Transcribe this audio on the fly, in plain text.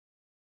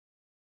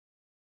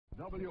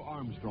W.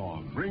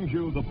 Armstrong brings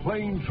you the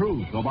plain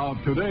truth about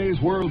today's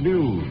world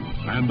news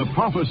and the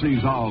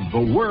prophecies of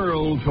the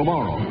world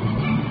tomorrow.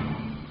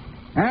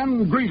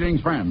 And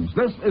greetings, friends.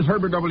 This is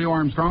Herbert W.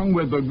 Armstrong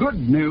with the good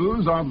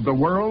news of the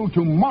world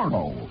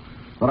tomorrow.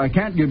 But I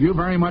can't give you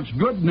very much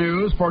good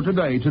news for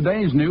today.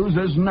 Today's news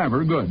is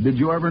never good. Did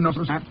you ever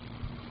notice that?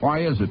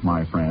 Why is it,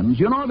 my friends?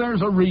 You know,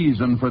 there's a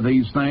reason for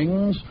these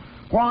things.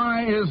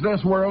 Why is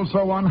this world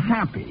so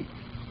unhappy?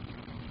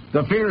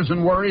 The fears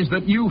and worries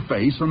that you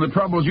face and the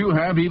troubles you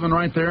have even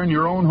right there in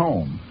your own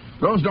home.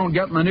 Those don't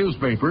get in the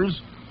newspapers,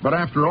 but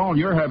after all,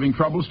 you're having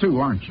troubles too,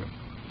 aren't you?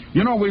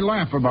 You know, we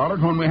laugh about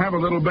it when we have a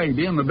little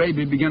baby and the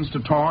baby begins to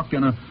talk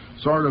in a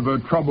sort of a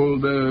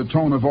troubled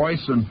tone of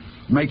voice and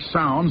makes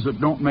sounds that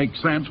don't make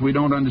sense. We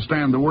don't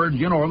understand the words.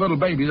 You know, a little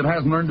baby that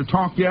hasn't learned to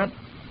talk yet.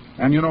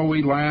 And, you know,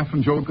 we laugh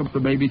and joke at the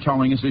baby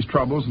telling us his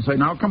troubles and say,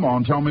 now, come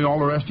on, tell me all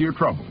the rest of your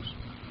troubles.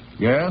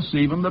 Yes,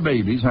 even the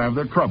babies have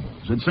their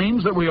troubles. It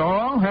seems that we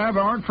all have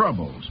our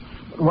troubles.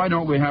 But why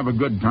don't we have a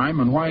good time,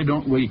 and why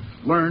don't we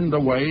learn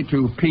the way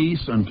to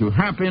peace and to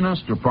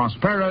happiness, to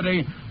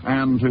prosperity,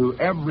 and to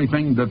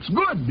everything that's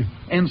good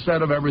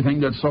instead of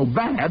everything that's so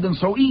bad and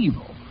so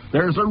evil?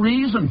 There's a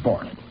reason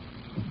for it.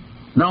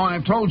 Now,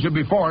 I've told you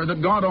before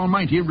that God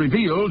Almighty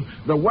revealed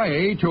the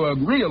way to a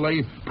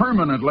really,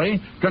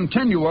 permanently,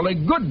 continually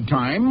good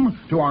time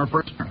to our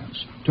first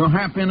parents, to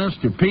happiness,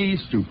 to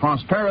peace, to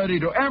prosperity,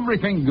 to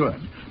everything good,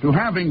 to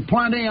having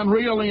plenty and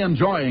really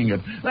enjoying it.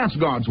 That's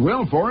God's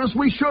will for us.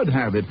 We should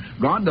have it.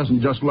 God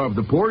doesn't just love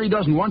the poor. He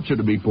doesn't want you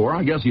to be poor.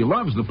 I guess He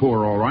loves the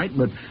poor, all right,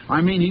 but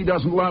I mean, He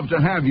doesn't love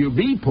to have you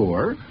be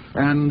poor,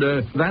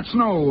 and that's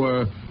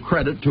no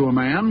credit to a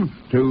man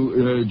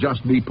to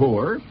just be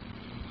poor.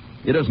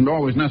 It isn't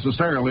always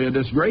necessarily a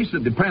disgrace.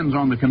 It depends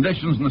on the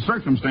conditions and the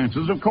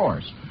circumstances, of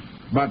course.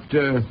 But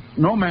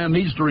no man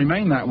needs to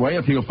remain that way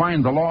if he'll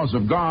find the laws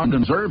of God and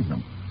observe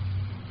them.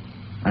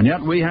 And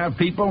yet we have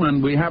people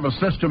and we have a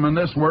system in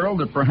this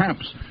world that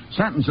perhaps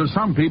sentences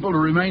some people to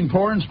remain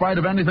poor in spite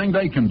of anything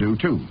they can do,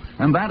 too.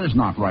 And that is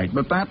not right,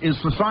 but that is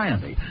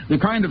society, the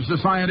kind of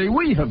society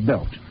we have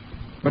built.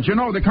 But you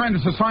know, the kind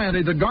of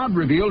society that God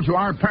revealed to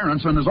our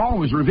parents and has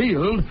always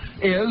revealed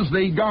is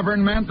the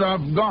government of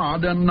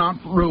God and not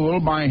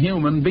ruled by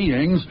human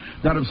beings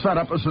that have set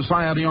up a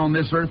society on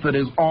this earth that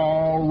is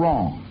all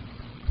wrong.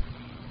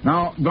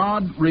 Now,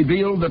 God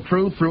revealed the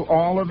truth through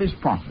all of His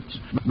prophets.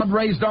 God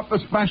raised up a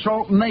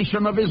special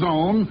nation of His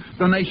own,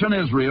 the nation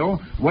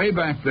Israel, way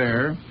back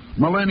there,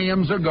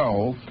 millenniums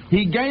ago.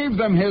 He gave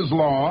them His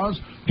laws.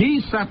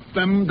 He set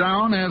them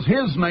down as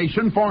His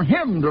nation for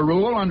Him to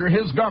rule under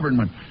His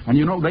government. And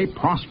you know, they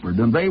prospered,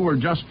 and they were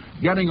just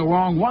getting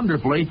along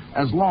wonderfully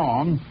as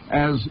long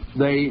as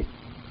they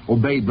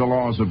obeyed the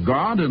laws of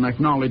God and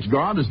acknowledged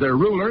God as their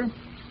ruler,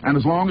 and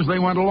as long as they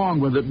went along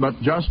with it. But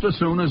just as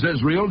soon as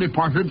Israel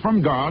departed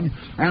from God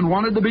and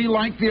wanted to be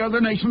like the other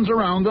nations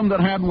around them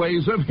that had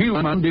ways of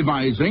human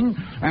devising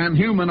and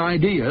human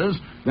ideas,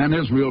 then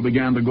Israel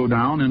began to go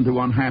down into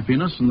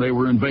unhappiness, and they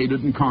were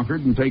invaded and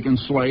conquered and taken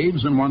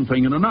slaves and one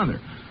thing and another.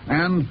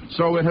 And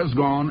so it has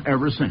gone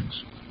ever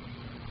since.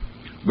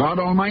 God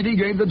Almighty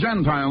gave the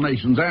Gentile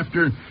nations,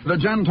 after the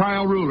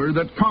Gentile ruler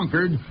that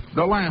conquered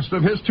the last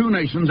of his two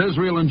nations,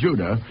 Israel and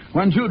Judah,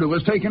 when Judah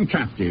was taken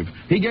captive,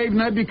 He gave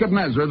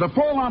Nebuchadnezzar the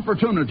full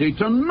opportunity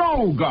to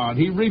know God.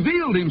 He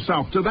revealed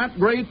Himself to that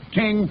great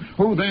king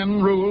who then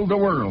ruled the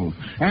world.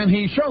 And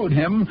He showed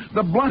him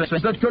the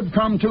blessings that could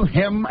come to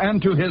him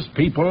and to his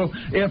people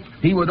if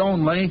he would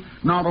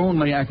not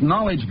only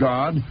acknowledge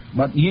God,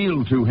 but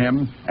yield to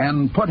Him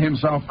and put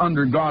himself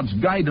under God's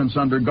guidance,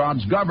 under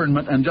God's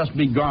government, and just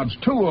be God's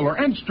tool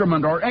or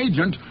instrument or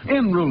agent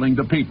in ruling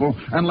the people,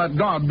 and let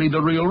God be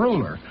the real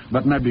ruler.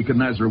 But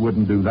Nebuchadnezzar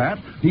wouldn't do that.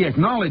 He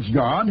acknowledged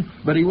God,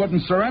 but he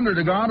wouldn't surrender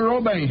to God or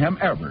obey Him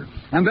ever.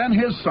 And then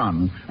his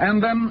son,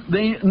 and then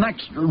the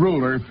next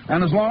ruler,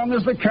 and as long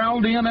as the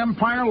Chaldean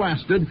Empire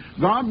lasted,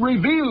 God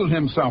revealed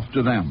Himself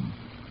to them,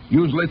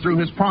 usually through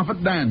His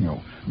prophet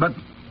Daniel. But,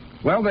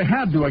 well, they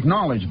had to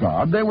acknowledge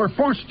God. They were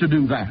forced to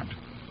do that.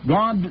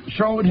 God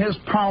showed His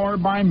power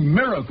by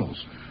miracles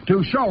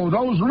to show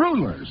those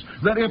rulers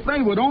that if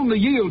they would only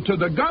yield to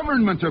the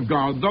government of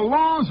God, the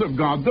laws of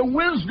God, the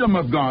wisdom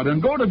of God,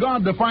 and go to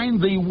God to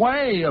find the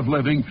way of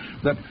living,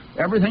 that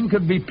everything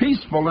could be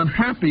peaceful and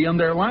happy in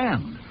their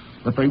land.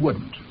 But they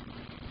wouldn't.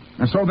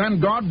 And so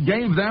then God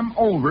gave them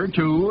over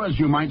to, as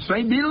you might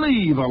say,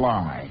 believe a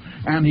lie.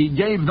 And He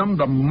gave them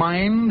the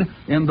mind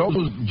in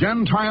those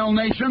Gentile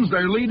nations,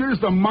 their leaders,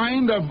 the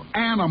mind of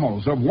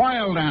animals, of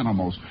wild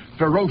animals,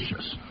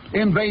 ferocious,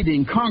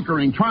 invading,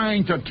 conquering,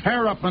 trying to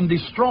tear up and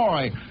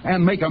destroy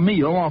and make a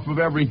meal off of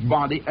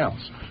everybody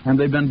else. And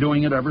they've been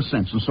doing it ever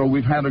since. And so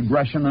we've had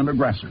aggression and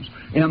aggressors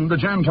in the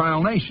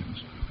Gentile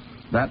nations.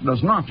 That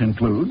does not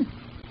include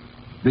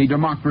the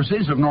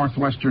democracies of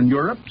northwestern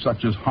Europe,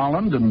 such as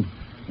Holland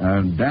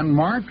and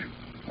Denmark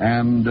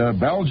and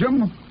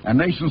Belgium and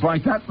nations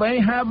like that.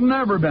 They have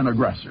never been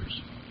aggressors.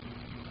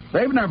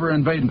 They've never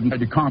invaded and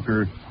tried to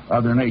conquer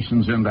other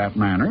nations in that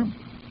manner.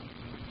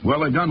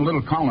 Well, they've done a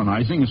little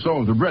colonizing, and so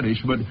have the British,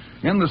 but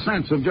in the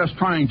sense of just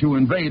trying to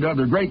invade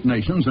other great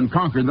nations and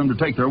conquer them to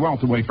take their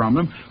wealth away from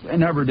them, they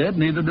never did.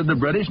 Neither did the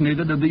British,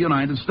 neither did the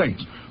United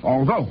States.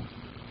 Although,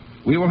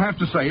 we will have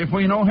to say, if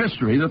we know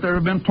history, that there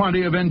have been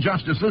plenty of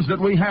injustices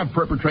that we have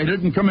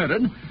perpetrated and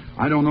committed.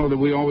 I don't know that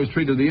we always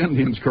treated the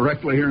Indians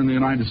correctly here in the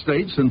United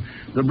States, and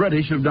the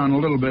British have done a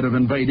little bit of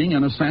invading,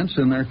 in a sense,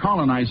 in their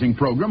colonizing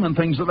program and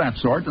things of that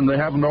sort, and they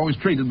haven't always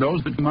treated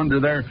those that come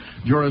under their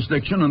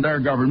jurisdiction and their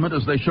government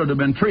as they should have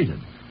been treated.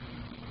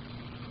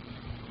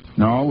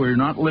 No, we're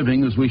not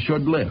living as we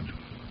should live.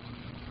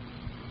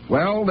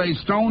 Well, they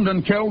stoned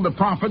and killed the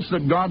prophets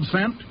that God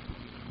sent.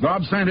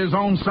 God sent his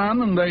own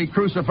son, and they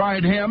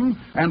crucified him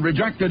and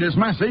rejected his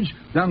message.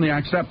 Then they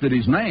accepted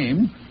his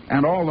name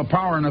and all the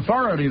power and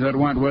authority that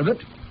went with it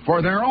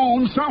for their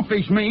own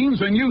selfish means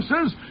and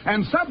uses,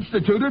 and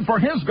substituted for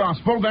his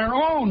gospel their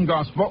own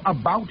gospel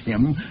about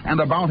him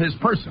and about his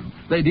person.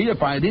 They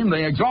deified him,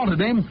 they exalted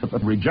him,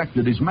 but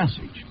rejected his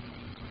message.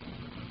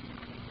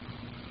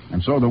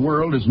 And so the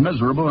world is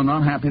miserable and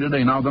unhappy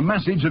today. Now, the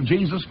message of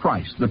Jesus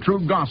Christ, the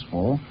true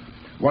gospel,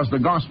 was the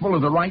gospel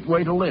of the right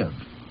way to live.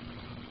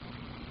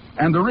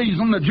 And the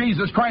reason that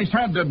Jesus Christ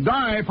had to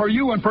die for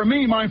you and for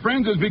me, my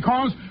friends, is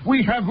because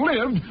we have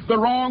lived the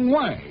wrong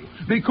way.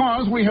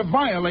 Because we have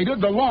violated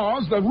the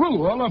laws, the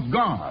rule of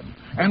God.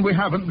 And we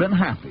haven't been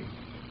happy.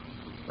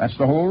 That's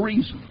the whole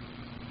reason.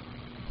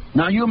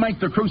 Now, you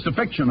make the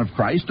crucifixion of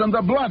Christ and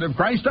the blood of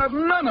Christ have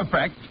none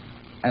effect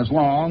as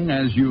long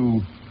as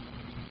you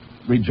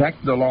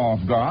reject the law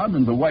of God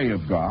and the way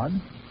of God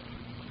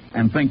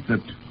and think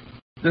that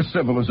this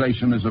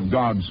civilization is of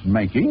God's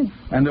making,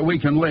 and that we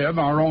can live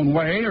our own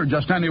way or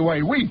just any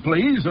way we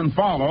please and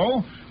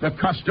follow the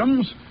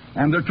customs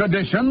and the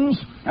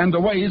traditions and the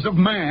ways of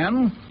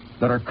man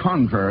that are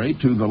contrary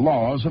to the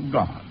laws of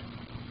God.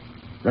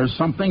 There's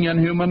something in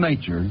human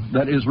nature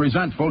that is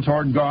resentful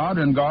toward God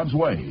and God's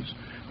ways,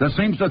 that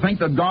seems to think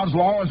that God's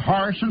law is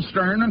harsh and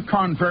stern and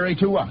contrary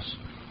to us.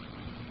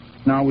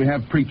 Now, we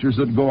have preachers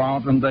that go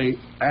out and they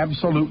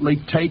absolutely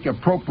take,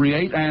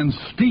 appropriate, and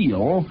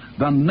steal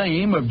the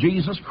name of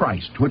Jesus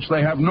Christ, which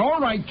they have no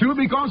right to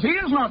because he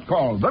has not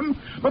called them,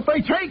 but they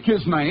take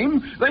his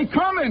name, they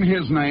come in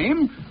his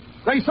name,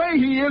 they say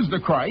he is the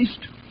Christ,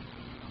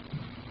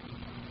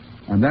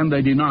 and then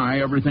they deny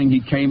everything he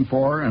came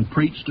for and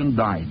preached and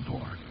died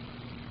for,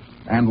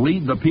 and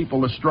lead the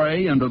people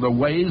astray into the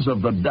ways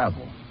of the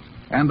devil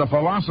and the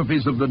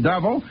philosophies of the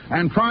devil,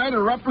 and try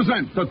to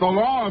represent that the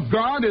law of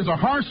God is a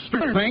harsh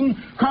thing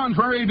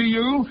contrary to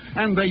you,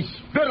 and they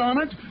spit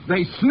on it,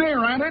 they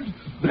sneer at it,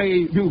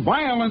 they do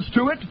violence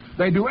to it,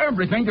 they do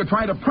everything to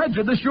try to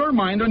prejudice your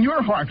mind and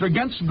your heart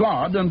against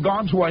God and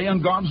God's way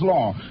and God's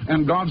law.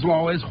 And God's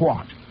law is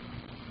what?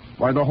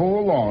 Why, the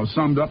whole law is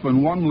summed up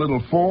in one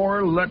little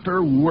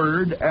four-letter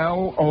word,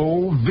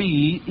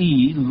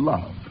 L-O-V-E,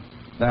 love.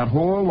 That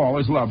whole law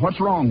is love. What's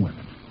wrong with it?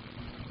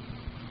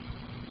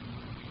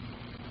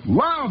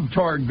 Love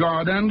toward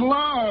God and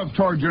love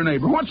toward your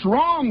neighbor. What's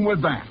wrong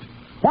with that?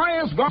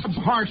 Why is God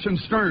harsh and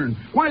stern?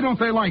 Why don't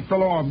they like the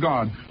law of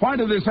God? Why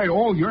do they say,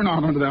 oh, you're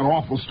not under that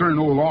awful stern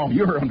old law.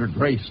 You're under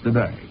grace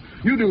today.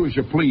 You do as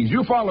you please.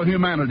 You follow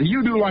humanity.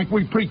 You do like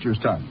we preachers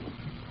tell you.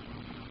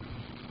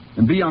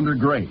 And be under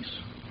grace.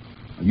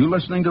 Are you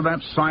listening to that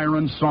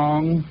siren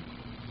song?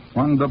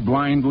 When the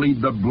blind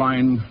lead the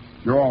blind,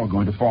 you're all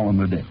going to fall in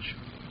the ditch.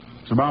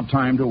 It's about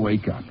time to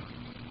wake up.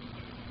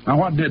 Now,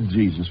 what did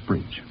Jesus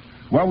preach?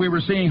 Well, we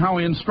were seeing how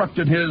he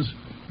instructed his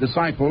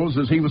disciples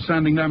as he was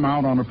sending them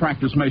out on a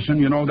practice mission.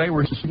 You know, they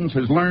were students,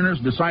 his learners.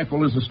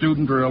 Disciple is a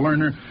student or a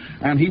learner.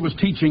 And he was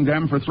teaching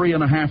them for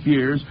 3.5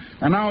 years.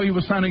 And now he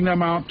was sending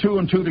them out 2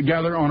 and 2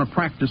 together on a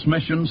practice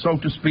mission, so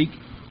to speak.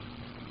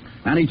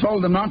 And he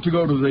told them not to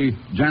go to the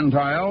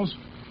Gentiles,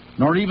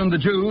 nor even the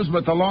Jews,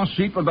 but the lost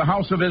sheep of the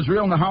house of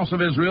Israel. And the house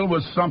of Israel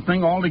was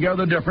something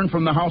altogether different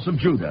from the house of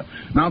Judah.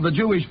 Now, the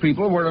Jewish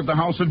people were of the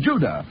house of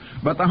Judah,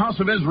 but the house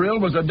of Israel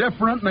was a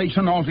different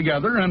nation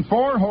altogether, and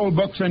 4 whole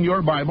books in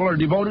your Bible are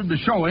devoted to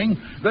showing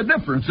the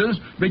differences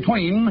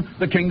between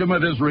the kingdom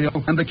of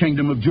Israel and the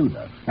kingdom of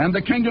Judah. And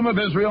the kingdom of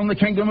Israel and the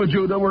kingdom of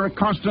Judah were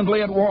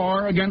constantly at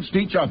war against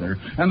each other.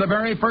 And the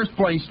very first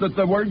place that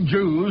the word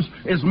Jews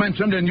is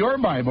mentioned in your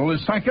Bible is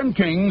 2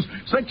 Kings,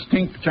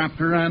 16th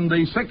chapter and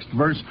the 6th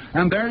verse.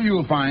 And there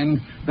you'll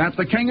find that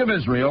the king of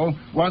Israel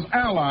was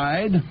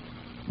allied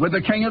with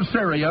the king of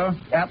Syria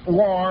at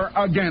war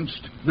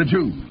against the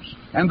Jews.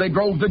 And they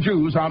drove the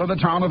Jews out of the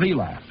town of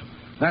Elath.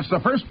 That's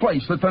the first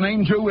place that the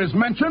name Jew is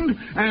mentioned.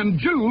 And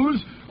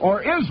Jews,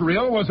 or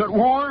Israel, was at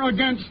war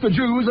against the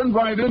Jews and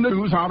driving the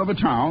Jews out of a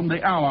town.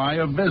 The ally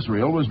of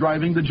Israel was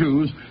driving the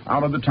Jews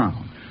out of the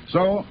town.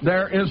 So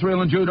there,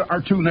 Israel and Judah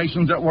are 2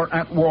 nations that were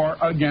at war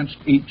against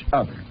each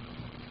other.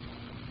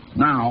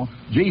 Now,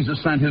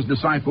 Jesus sent his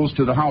disciples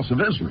to the house of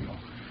Israel.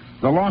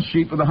 The lost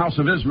sheep of the house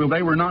of Israel,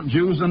 they were not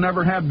Jews and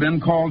never have been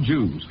called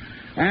Jews.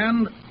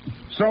 And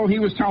so he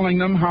was telling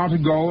them how to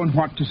go and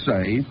what to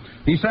say.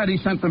 He said he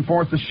sent them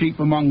forth as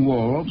sheep among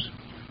wolves.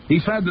 He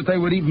said that they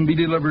would even be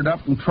delivered up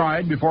and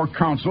tried before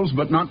councils,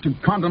 but not to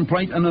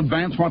contemplate in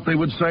advance what they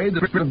would say.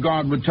 The Spirit of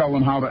God would tell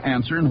them how to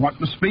answer and what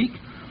to speak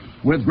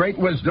with great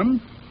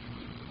wisdom.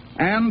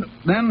 And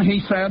then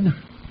he said,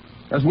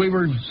 as we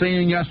were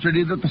seeing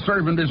yesterday, that the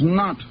servant is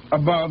not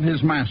above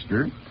his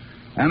master.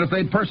 And if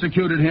they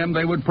persecuted him,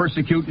 they would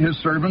persecute his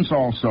servants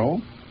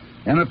also.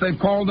 And if they've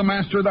called the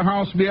master of the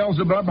house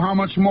Beelzebub, how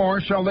much more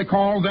shall they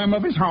call them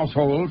of his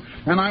household?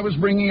 And I was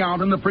bringing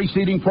out in the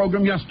preceding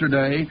program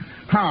yesterday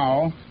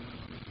how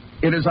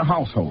it is a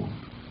household.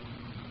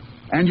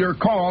 And you're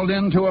called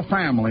into a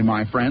family,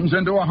 my friends,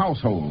 into a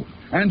household.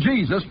 And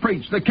Jesus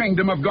preached the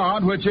kingdom of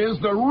God, which is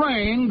the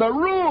reign, the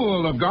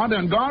rule of God.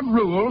 And God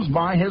rules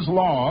by his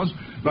laws,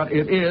 but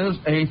it is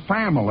a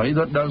family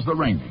that does the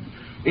reigning.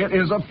 It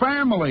is a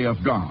family of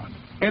God.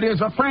 It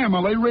is a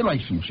family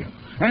relationship.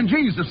 And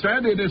Jesus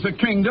said it is a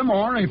kingdom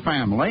or a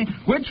family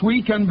which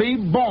we can be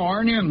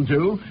born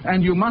into,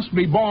 and you must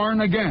be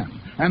born again.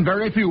 And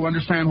very few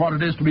understand what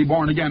it is to be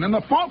born again. And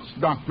the false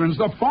doctrines,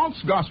 the false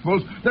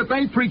gospels that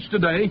they preach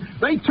today,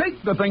 they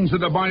take the things of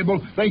the Bible,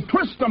 they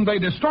twist them, they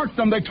distort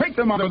them, they take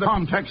them out of the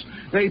context,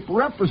 they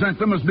represent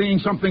them as being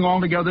something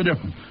altogether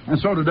different. And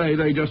so today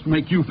they just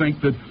make you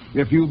think that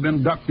if you've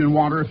been ducked in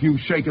water, if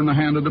you've shaken the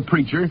hand of the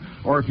preacher,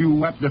 or if you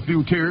wept a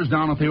few tears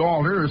down at the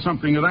altar, or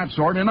something of that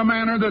sort, in a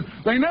manner that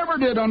they never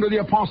did under the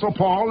Apostle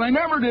Paul, they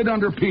never did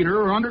under Peter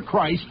or under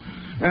Christ,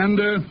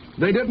 and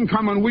they didn't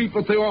come and weep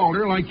at the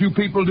altar like you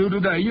people do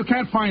today. You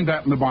can't find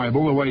that in the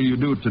Bible the way you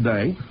do it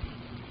today.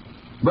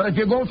 But if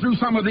you go through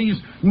some of these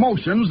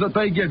motions that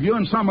they give you,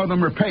 and some of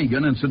them are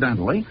pagan,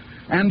 incidentally,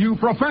 and you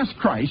profess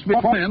Christ,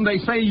 then they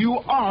say you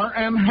are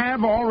and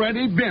have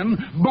already been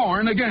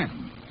born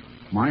again.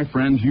 My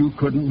friends, you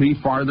couldn't be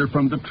farther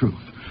from the truth.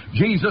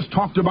 Jesus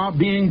talked about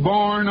being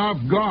born of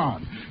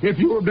God. If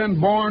you have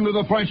been born of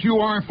the flesh, you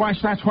are flesh,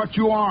 that's what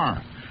you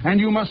are. And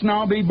you must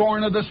now be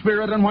born of the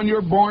Spirit, and when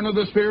you're born of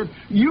the Spirit,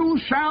 you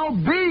shall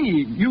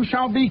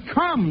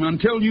become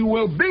until you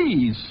will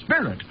be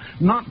Spirit,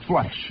 not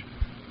flesh.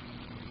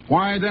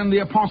 Why, then the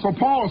Apostle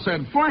Paul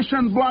said, flesh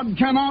and blood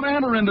cannot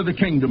enter into the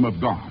kingdom of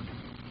God.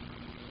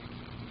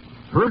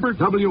 Herbert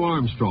W.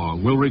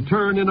 Armstrong will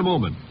return in a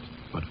moment.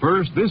 But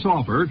first, this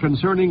offer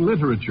concerning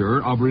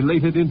literature of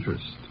related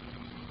interest.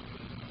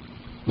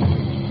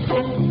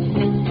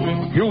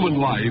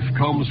 Human life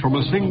comes from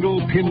a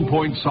single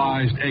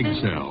pinpoint-sized egg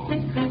cell.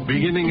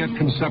 Beginning at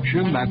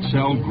conception, that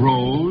cell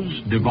grows,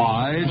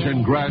 divides,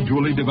 and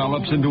gradually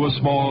develops into a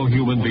small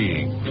human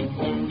being.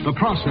 The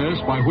process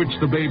by which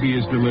the baby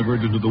is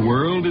delivered into the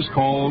world is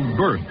called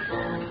birth.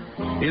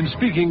 In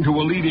speaking to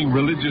a leading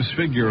religious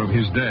figure of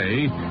his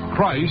day,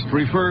 Christ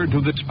referred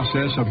to this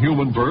process of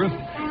human birth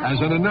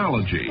as an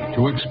analogy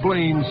to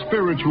explain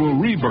spiritual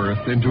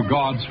rebirth into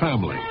God's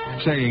family,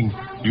 saying,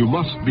 "You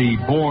must be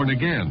born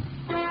again."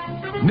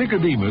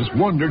 Nicodemus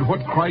wondered what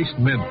Christ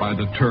meant by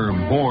the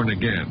term born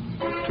again.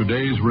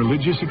 Today's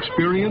religious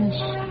experience,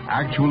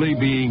 actually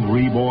being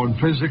reborn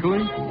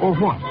physically, or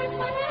what?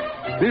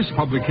 This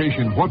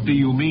publication, What Do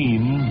You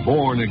Mean,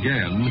 Born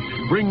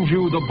Again, brings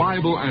you the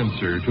Bible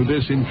answer to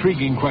this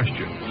intriguing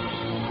question.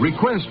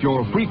 Request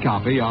your free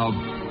copy of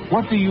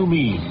What Do You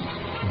Mean,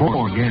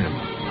 Born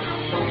Again?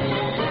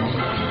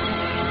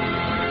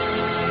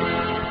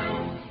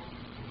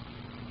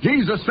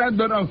 Jesus said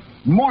that a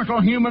mortal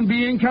human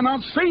being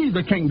cannot see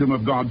the kingdom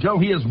of God till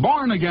he is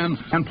born again.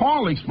 And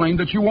Paul explained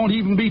that you won't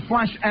even be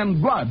flesh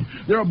and blood.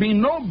 There will be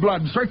no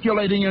blood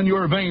circulating in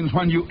your veins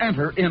when you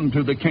enter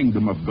into the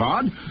kingdom of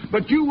God.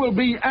 But you will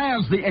be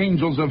as the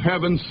angels of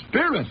heaven,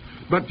 spirit.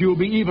 But you'll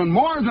be even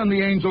more than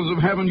the angels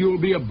of heaven. You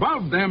will be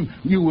above them.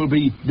 You will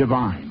be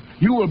divine.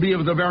 You will be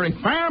of the very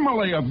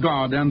family of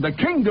God. And the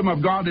kingdom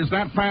of God is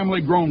that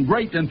family grown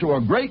great into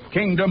a great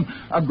kingdom,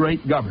 a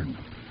great government.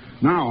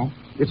 Now,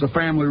 it's a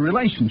family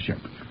relationship.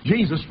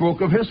 Jesus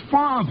spoke of his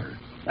Father.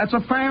 That's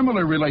a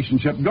family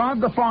relationship. God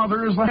the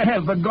Father is the head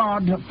of the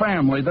God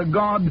family, the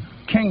God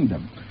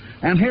kingdom.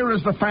 And here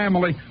is the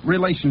family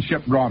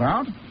relationship brought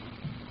out.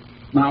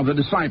 Now, the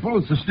disciple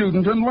is the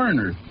student and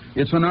learner.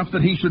 It's enough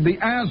that he should be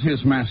as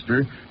his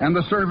master and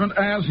the servant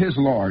as his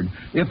Lord.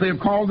 If they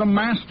have called the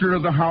master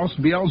of the house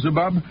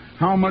Beelzebub,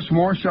 how much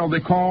more shall they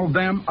call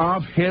them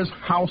of his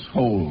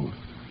household?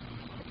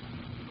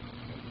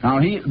 Now,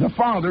 the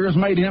Father has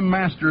made him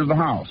master of the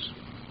house.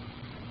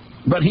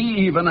 But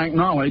he even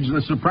acknowledged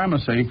the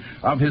supremacy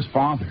of his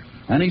Father.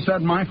 And he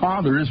said, my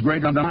Father is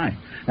greater than I.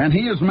 And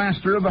he is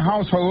master of the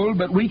household,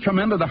 but we come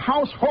into the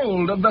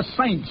household of the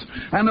saints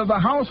and of the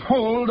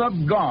household of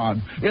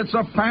God. It's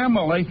a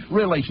family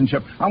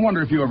relationship. I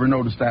wonder if you ever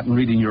noticed that in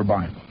reading your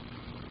Bible.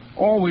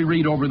 Oh, we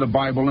read over the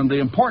Bible, and the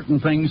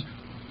important things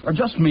are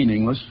just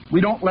meaningless.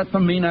 We don't let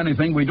them mean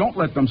anything. We don't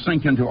let them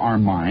sink into our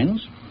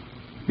minds,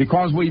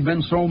 because we've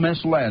been so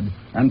misled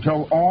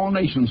until all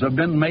nations have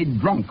been made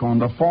drunk on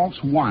the false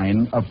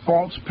wine of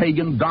false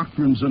pagan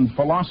doctrines and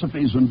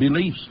philosophies and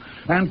beliefs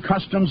and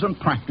customs and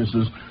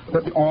practices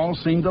that all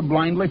seem to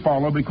blindly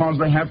follow because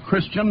they have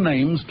Christian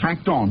names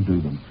tacked on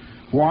to them.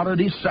 What a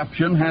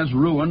deception has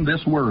ruined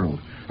this world.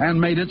 and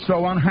made it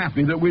so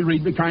unhappy that we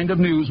read the kind of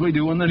news we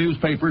do in the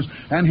newspapers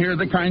and hear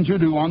the kind you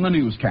do on the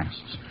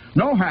newscasts.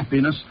 No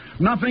happiness,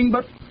 nothing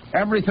but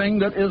everything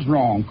that is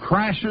wrong.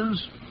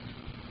 Crashes,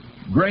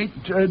 great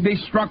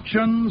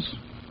destructions,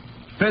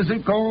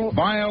 physical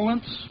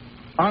violence,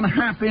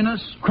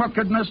 unhappiness,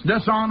 crookedness,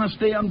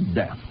 dishonesty, and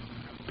death.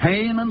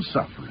 Pain and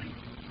suffering.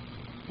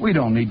 We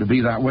don't need to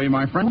be that way,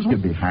 my friends. We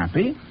can be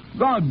happy.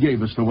 God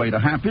gave us the way to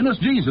happiness.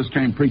 Jesus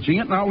came preaching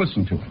it. Now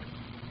listen to it.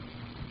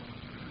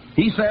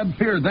 He said,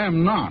 "Fear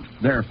them not,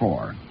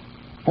 therefore,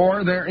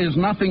 for there is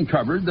nothing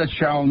covered that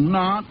shall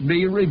not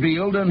be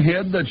revealed, and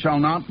hid that shall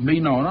not be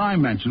known." I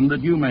mentioned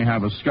that you may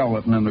have a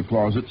skeleton in the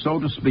closet, so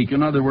to speak.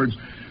 In other words,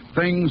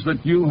 things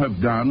that you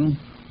have done,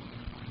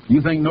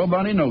 you think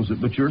nobody knows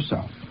it but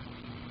yourself.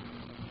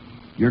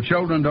 Your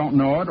children don't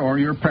know it, or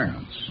your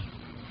parents,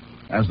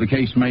 as the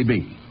case may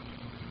be.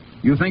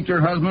 You think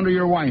your husband or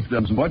your wife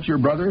doesn't, but your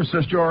brother or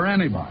sister or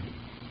anybody.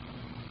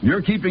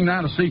 You're keeping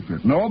that a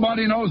secret.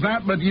 Nobody knows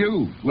that but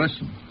you.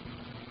 Listen.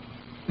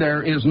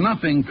 There is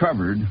nothing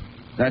covered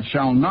that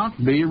shall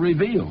not be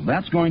revealed.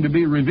 That's going to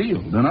be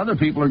revealed, and other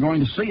people are going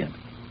to see it.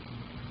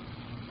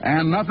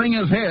 And nothing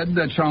is hid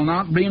that shall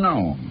not be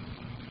known.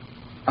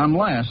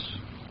 Unless,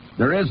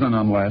 there is an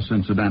unless,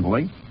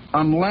 incidentally,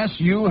 unless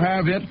you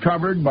have it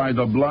covered by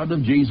the blood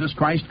of Jesus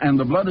Christ, and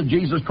the blood of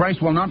Jesus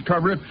Christ will not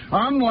cover it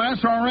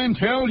unless or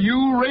until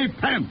you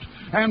repent.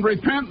 And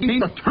repent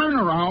means to turn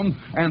around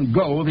and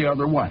go the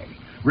other way.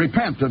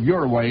 Repent of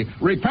your way.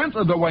 Repent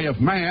of the way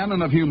of man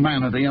and of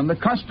humanity and the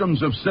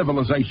customs of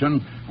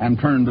civilization, and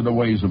turn to the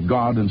ways of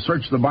God and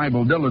search the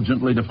Bible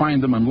diligently to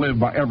find them and live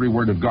by every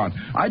word of God.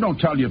 I don't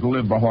tell you to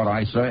live by what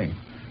I say.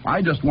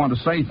 I just want to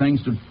say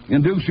things to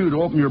induce you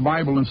to open your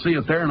Bible and see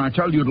it there, and I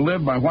tell you to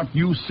live by what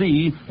you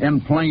see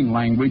in plain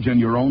language in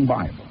your own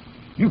Bible.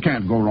 You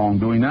can't go wrong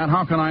doing that.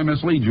 How can I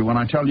mislead you when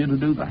I tell you to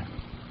do that?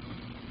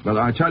 But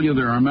I tell you,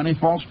 there are many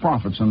false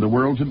prophets in the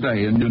world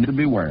today, and you need to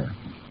beware.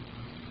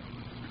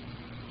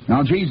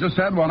 Now, Jesus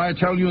said, "What I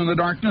tell you in the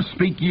darkness,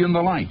 speak ye in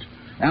the light.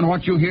 And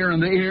what you hear in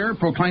the ear,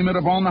 proclaim it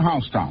upon the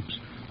housetops."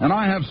 And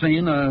I have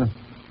seen a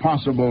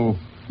possible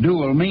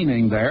dual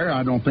meaning there.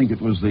 I don't think it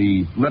was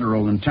the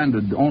literal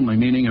intended only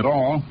meaning at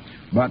all.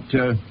 But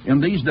in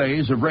these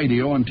days of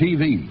radio and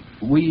TV,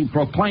 we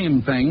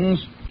proclaim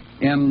things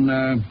in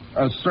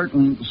a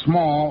certain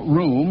small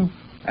room,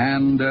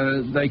 and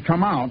they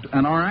come out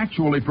and are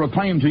actually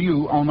proclaimed to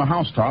you on the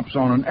housetops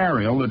on an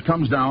aerial that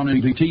comes down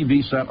into the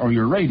TV set or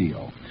your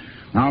radio.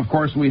 Now, of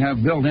course, we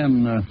have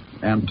built-in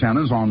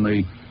antennas on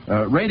the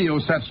radio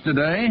sets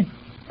today,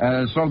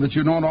 so that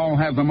you don't all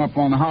have them up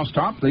on the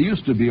housetop. They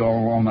used to be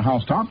all on the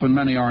housetop, and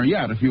many are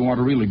yet. If you want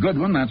a really good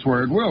one, that's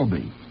where it will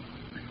be.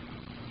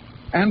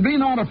 "And be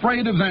not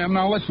afraid of them,"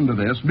 now listen to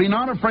this, "be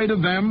not afraid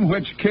of them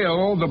which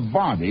kill the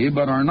body,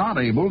 but are not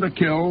able to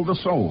kill the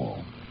soul."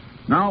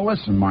 Now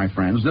listen, my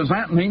friends, does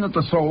that mean that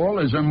the soul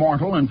is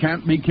immortal and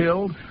can't be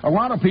killed? A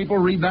lot of people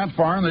read that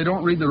far and they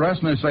don't read the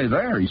rest, and they say,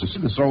 "There, you see,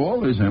 the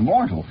soul is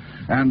immortal.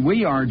 And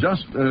we are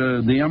just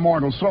the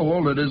immortal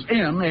soul that is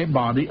in a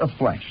body of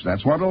flesh."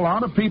 That's what a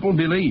lot of people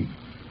believe.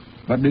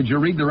 But did you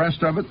read the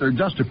rest of it? There's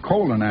just a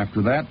colon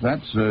after that.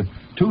 That's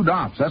 2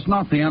 dots. That's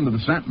not the end of the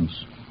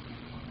sentence.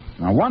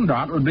 Now, 1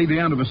 dot would be the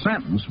end of a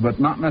sentence, but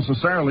not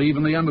necessarily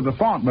even the end of the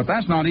thought. But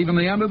that's not even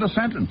the end of the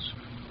sentence.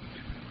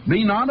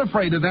 "Be not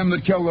afraid of them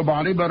that kill the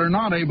body, but are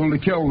not able to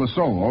kill the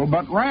soul,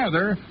 but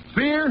rather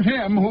fear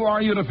him." Who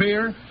are you to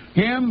fear?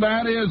 "Him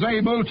that is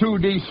able to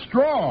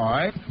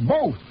destroy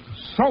both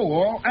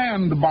soul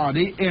and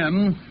body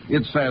in,"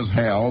 it says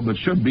hell, but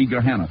should be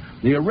Gehenna.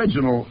 The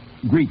original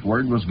Greek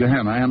word was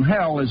Gehenna, and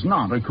hell is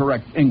not a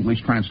correct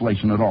English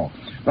translation at all.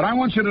 But I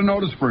want you to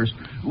notice first,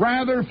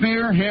 "Rather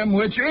fear him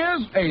which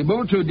is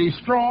able to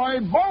destroy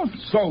both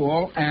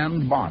soul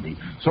and body."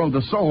 So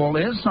the soul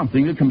is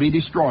something that can be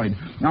destroyed.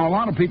 Now, a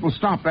lot of people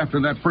stop after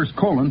that first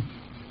colon,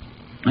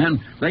 and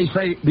they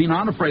say, "Be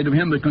not afraid of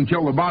him that can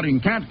kill the body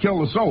and can't kill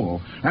the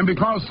soul." And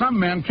because some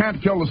men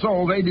can't kill the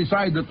soul, they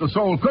decide that the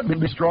soul could be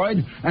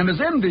destroyed and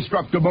is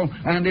indestructible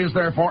and is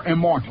therefore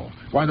immortal.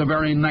 Why, the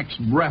very next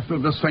breath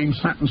of the same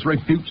sentence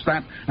refutes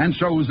that and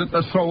shows that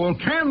the soul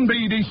can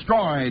be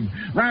destroyed.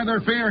 "Rather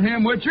fear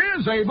him which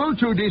is able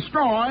to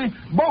destroy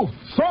both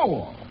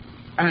soul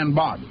and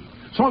body."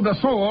 So the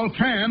soul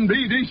can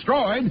be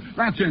destroyed.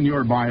 That's in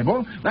your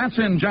Bible. That's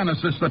in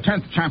Genesis, the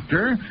 10th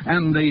chapter,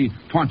 and the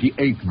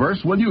 28th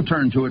verse. Will you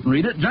turn to it and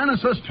read it?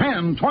 Genesis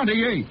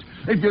 10:28.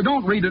 If you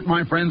don't read it,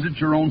 my friends, it's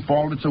your own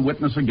fault. It's a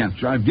witness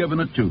against you. I've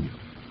given it to you.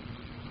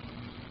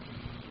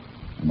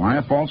 Am I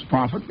a false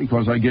prophet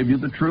because I give you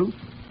the truth?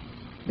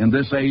 In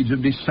this age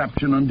of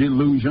deception and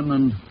delusion,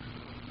 and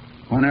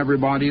when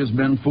everybody has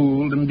been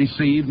fooled and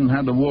deceived and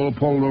had the wool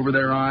pulled over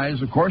their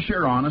eyes, of course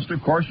you're honest.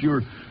 Of course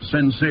you're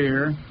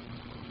sincere.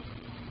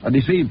 A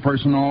deceived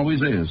person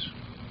always is.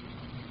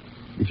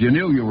 If you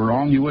knew you were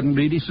wrong, you wouldn't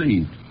be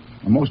deceived.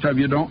 And most of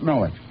you don't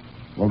know it.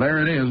 Well, there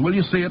it is. Will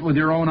you see it with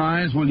your own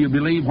eyes? Will you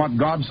believe what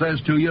God says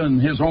to you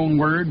in His own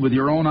Word with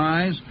your own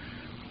eyes?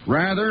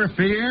 Rather,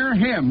 fear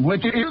him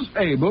which is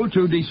able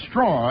to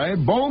destroy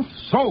both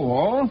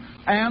soul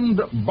and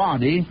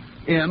body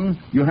in,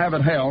 you have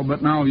it, hell,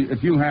 but now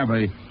if you have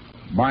a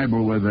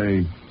Bible with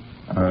a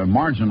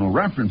marginal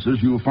references,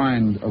 you'll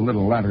find a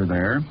little letter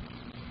there,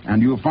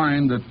 and you'll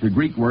find that the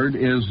Greek word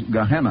is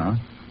Gehenna,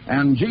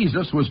 and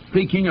Jesus was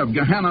speaking of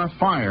Gehenna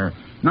fire.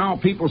 Now,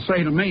 people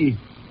say to me,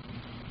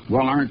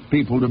 well, aren't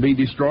people to be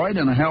destroyed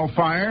in a hell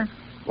fire?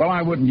 Well,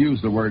 I wouldn't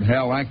use the word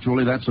hell.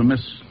 Actually, that's a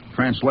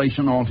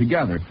mistranslation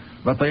altogether.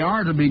 But they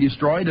are to be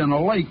destroyed in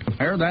a lake of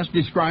fire. That's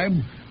described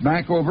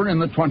back over in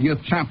the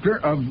 20th chapter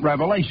of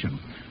Revelation.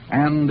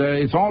 And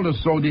it's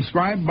also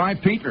described by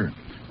Peter.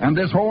 And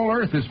this whole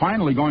earth is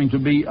finally going to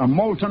be a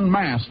molten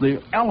mass.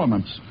 The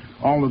elements,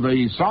 all of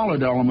the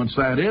solid elements,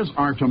 that is,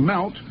 are to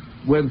melt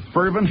with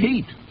fervent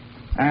heat.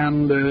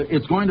 And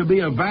it's going to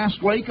be a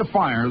vast lake of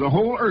fire. The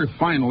whole earth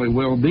finally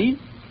will be.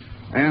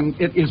 And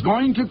it is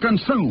going to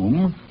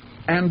consume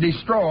and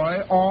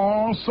destroy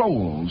all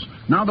souls.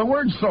 Now, the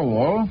word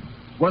soul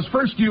was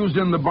first used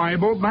in the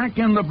Bible back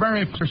in the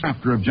very first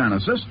chapter of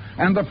Genesis,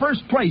 and the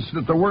first place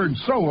that the word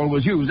soul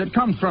was used, it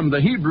comes from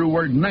the Hebrew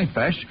word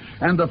nephesh,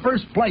 and the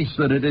first place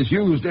that it is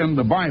used in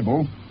the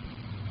Bible,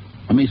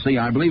 let me see,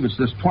 I believe it's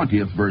this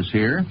 20th verse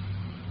here.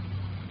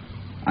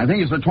 I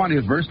think it's the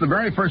 20th verse, the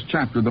very first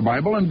chapter of the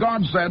Bible, and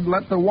God said,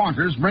 let the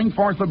waters bring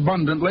forth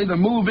abundantly the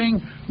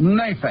moving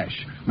nephesh.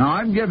 Now,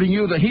 I'm giving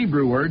you the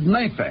Hebrew word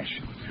nephesh,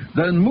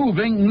 the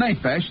moving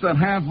nephesh that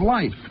have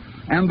life,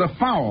 and the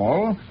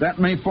fowl that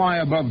may fly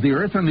above the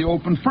earth in the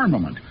open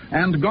firmament.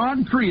 And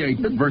God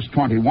created, verse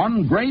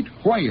 21, great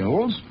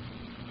whales,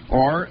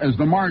 or as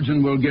the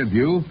margin will give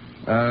you,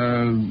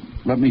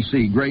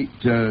 great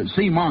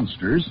sea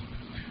monsters,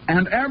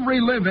 and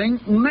every living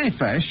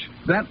nephesh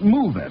that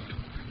moveth,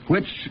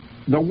 which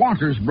the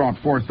waters brought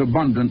forth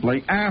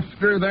abundantly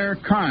after their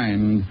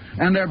kind,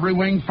 and every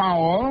winged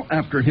fowl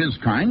after his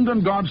kind.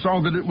 And God saw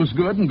that it was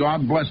good, and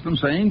God blessed them,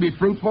 saying, be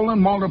fruitful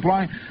and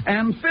multiply,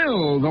 and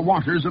fill the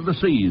waters of the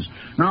seas.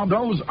 Now,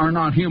 those are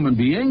not human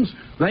beings.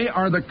 They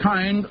are the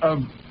kind of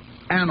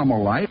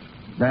animal life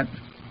that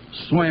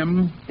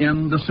swim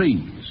in the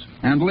seas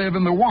and live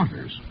in the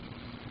waters.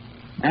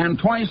 And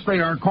twice they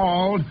are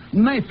called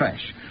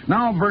nephesh.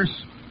 Now, verse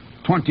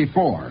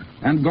 24,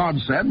 and God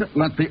said,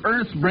 let the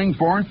earth bring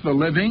forth the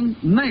living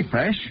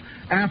nephesh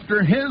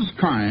after his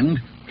kind,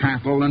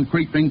 cattle and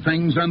creeping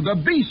things, and the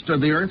beast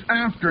of the earth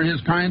after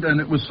his kind, and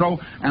it was so,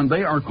 and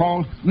they are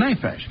called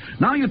nephesh.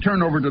 Now you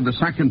turn over to the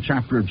 2nd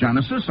chapter of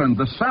Genesis, and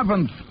the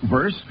 7th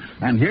verse,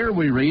 and here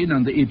we read,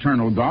 and the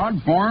eternal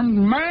God formed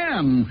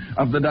man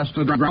of the dust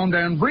of the ground,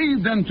 and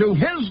breathed into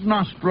his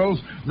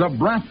nostrils the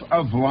breath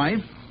of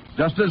life,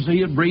 just as he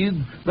had breathed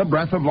the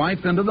breath of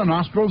life into the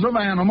nostrils of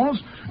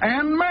animals,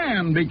 and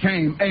man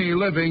became a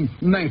living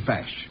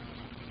nephesh.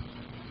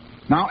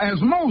 Now, as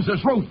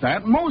Moses wrote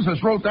that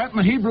in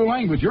the Hebrew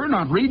language. You're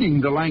not reading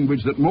the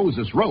language that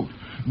Moses wrote.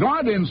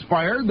 God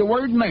inspired the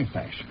word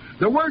nephesh.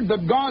 The word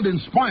that God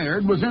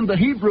inspired was in the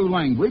Hebrew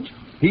language.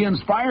 He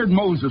inspired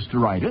Moses to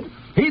write it.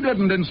 He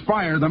didn't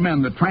inspire the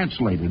men that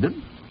translated it.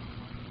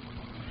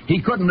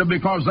 He couldn't have,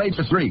 because they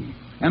disagree.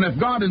 And if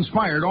God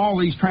inspired all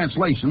these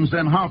translations,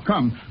 then how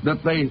come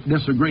that they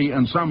disagree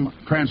and some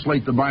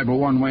translate the Bible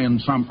one way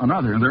and some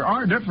another? There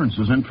are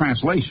differences in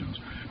translations.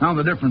 Now,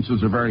 the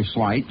differences are very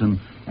slight, and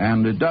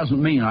it doesn't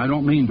mean, I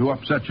don't mean to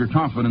upset your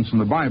confidence in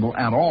the Bible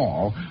at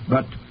all,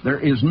 but there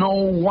is no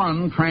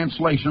one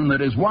translation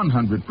that is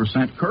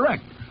 100%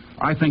 correct.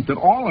 I think that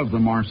all of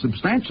them are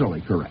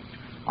substantially correct.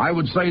 I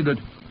would say that,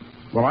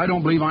 well, I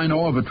don't believe I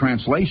know of a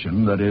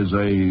translation that is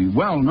a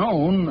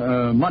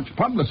well-known, much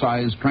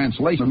publicized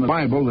translation of the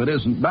Bible that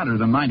isn't better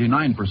than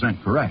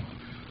 99% correct.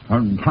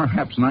 Or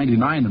perhaps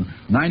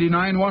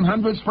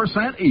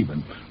 99/100%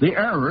 even. The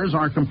errors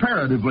are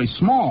comparatively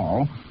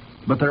small,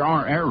 but there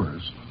are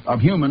errors of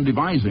human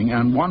devising,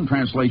 and one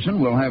translation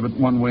will have it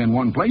one way in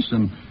one place,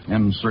 and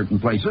in certain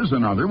places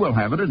another will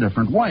have it a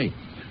different way.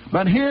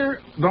 But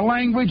here, the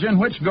language in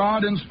which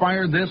God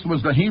inspired this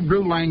was the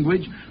Hebrew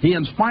language. He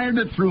inspired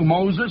it through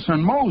Moses,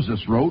 and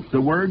Moses wrote the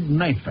word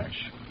nephesh,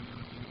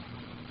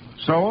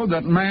 so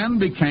that man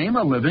became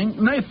a living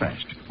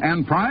nephesh.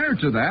 And prior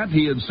to that,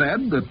 he had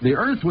said that the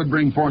earth would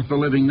bring forth the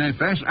living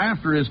nephesh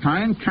after his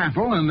kind,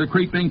 cattle and the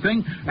creeping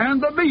thing,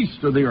 and the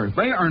beasts of the earth.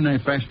 They are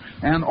nephesh,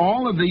 and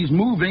all of these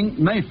moving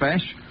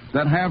nephesh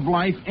that have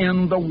life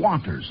in the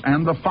waters,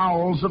 and the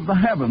fowls of the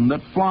heaven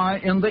that fly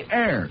in the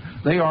air.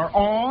 They are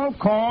all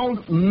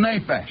called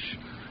nephesh.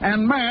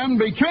 And man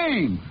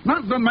became,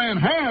 not that man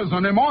has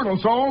an immortal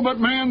soul, but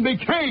man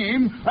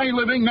became a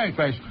living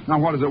nephesh. Now,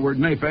 what does the word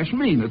nephesh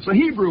mean? It's a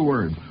Hebrew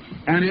word,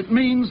 and it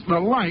means the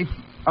life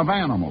of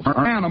animals,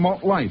 or animal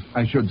life,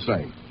 I should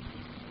say.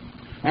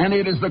 And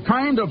it is the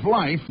kind of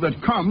life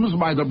that comes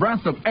by the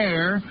breath of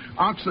air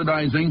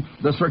oxidizing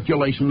the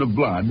circulation of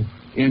blood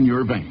in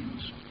your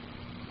veins.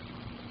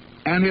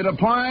 And it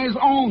applies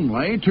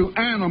only to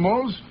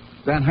animals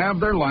that have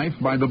their life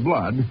by the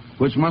blood,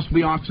 which must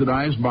be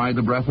oxidized by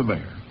the breath of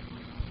air.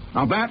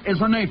 Now, that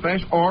is a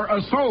nephesh, or a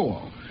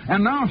soul.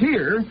 And now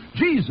here,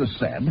 Jesus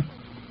said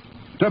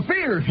to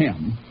fear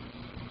him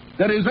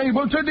that is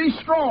able to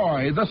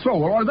destroy the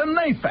soul, or the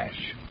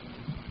nephesh,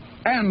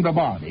 and the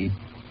body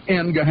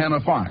in Gehenna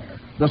fire.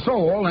 The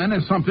soul, then,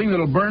 is something that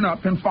will burn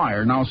up in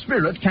fire. Now,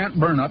 spirit can't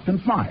burn up in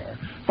fire.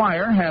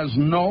 Fire has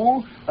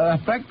no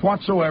effect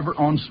whatsoever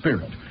on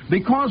spirit.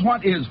 Because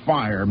what is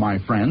fire, my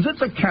friends?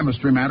 It's a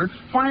chemistry matter.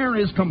 Fire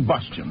is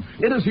combustion.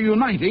 It is a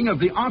uniting of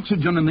the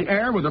oxygen in the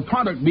air with a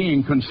product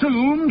being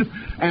consumed,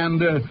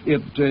 and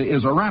it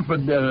is a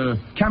rapid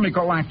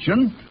chemical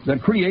action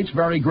that creates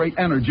very great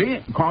energy.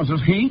 It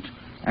causes heat,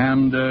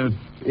 and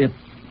it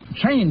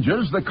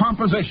changes the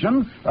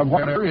composition of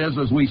whatever is,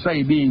 as we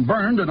say, being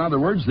burned. In other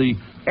words, the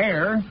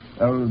air,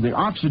 the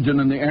oxygen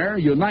in the air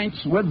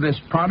unites with this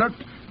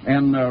product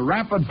in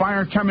rapid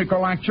fire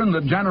chemical action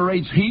that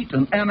generates heat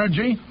and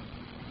energy.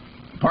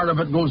 Part of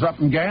it goes up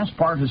in gas,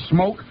 part is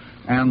smoke,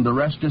 and the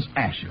rest is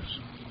ashes.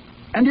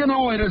 And you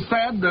know, it is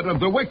said that of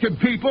the wicked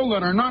people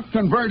that are not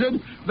converted,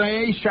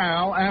 they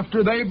shall,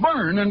 after they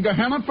burn in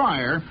Gehenna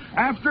fire,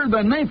 after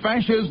the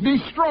nephesh is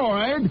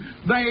destroyed,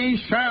 they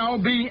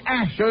shall be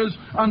ashes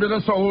under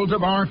the soles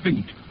of our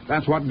feet.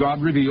 That's what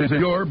God reveals in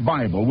your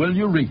Bible. Will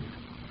you read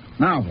it?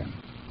 Now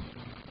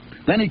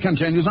then he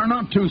continues, are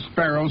not 2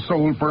 sparrows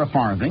sold for a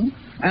farthing,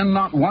 and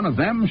not one of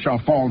them shall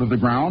fall to the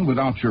ground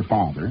without your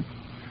Father?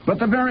 But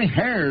the very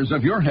hairs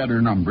of your head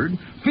are numbered.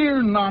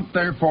 Fear not,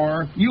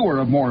 therefore, you are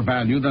of more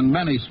value than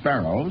many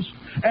sparrows.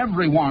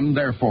 Every one,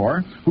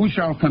 therefore, who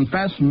shall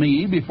confess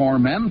me before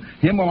men,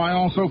 him will I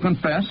also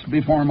confess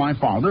before my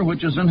Father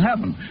which is in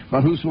heaven.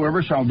 But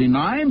whosoever shall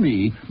deny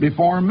me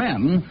before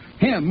men,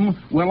 him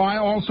will I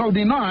also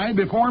deny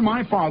before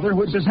my Father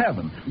which is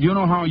heaven. You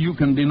know how you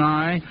can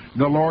deny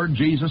the Lord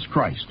Jesus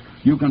Christ.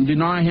 You can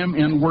deny him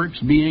in works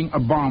being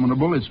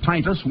abominable. It's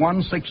Titus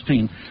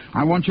 1:16.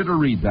 I want you to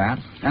read that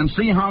and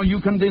see how you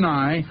can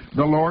deny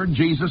the Lord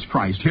Jesus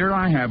Christ. Here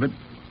I have it.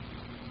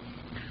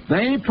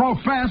 They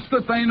profess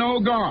that they know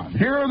God.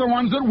 Here are the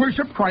ones that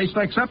worship Christ,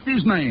 accept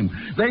his name.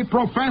 They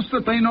profess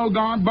that they know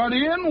God, but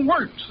in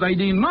works they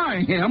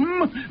deny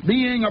him,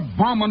 being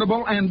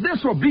abominable and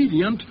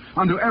disobedient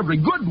unto every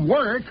good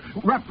work,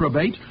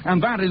 reprobate,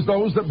 and that is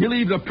those that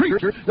believe the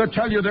preacher that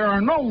tell you there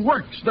are no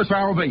works to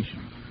salvation.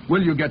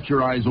 Will you get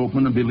your eyes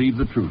open and believe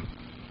the truth?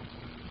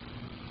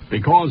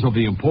 Because of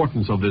the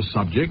importance of this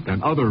subject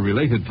and other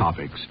related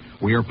topics,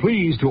 we are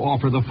pleased to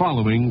offer the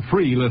following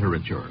free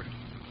literature.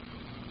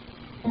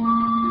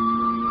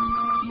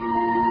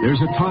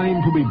 There's a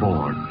time to be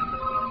born,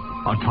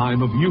 a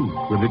time of youth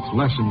with its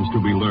lessons to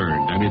be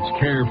learned and its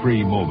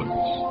carefree moments,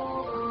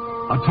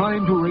 a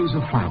time to raise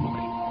a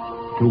family,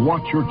 to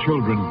watch your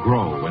children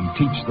grow and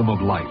teach them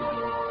of life,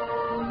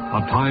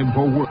 a time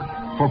for work,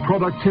 for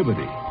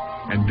productivity,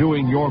 and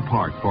doing your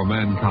part for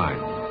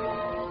mankind.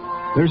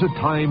 There's a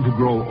time to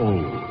grow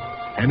old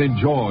and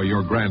enjoy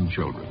your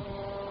grandchildren.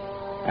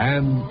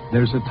 And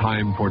there's a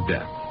time for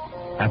death,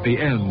 at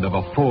the end of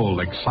a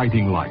full,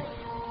 exciting life.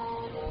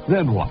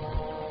 Then what?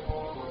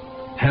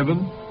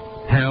 Heaven?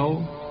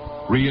 Hell?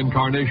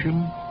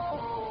 Reincarnation?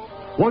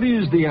 What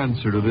is the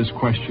answer to this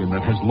question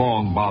that has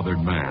long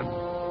bothered man?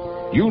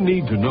 You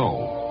need to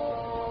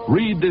know.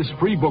 Read this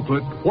free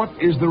booklet, What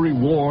is the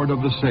Reward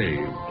of the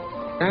Saved?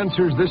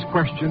 Answers this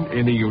question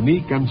in a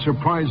unique and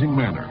surprising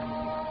manner.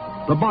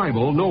 The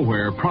Bible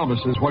nowhere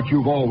promises what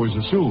you've always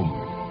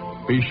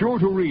assumed. Be sure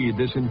to read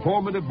this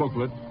informative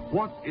booklet,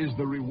 What is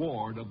the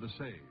Reward of the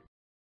Saved?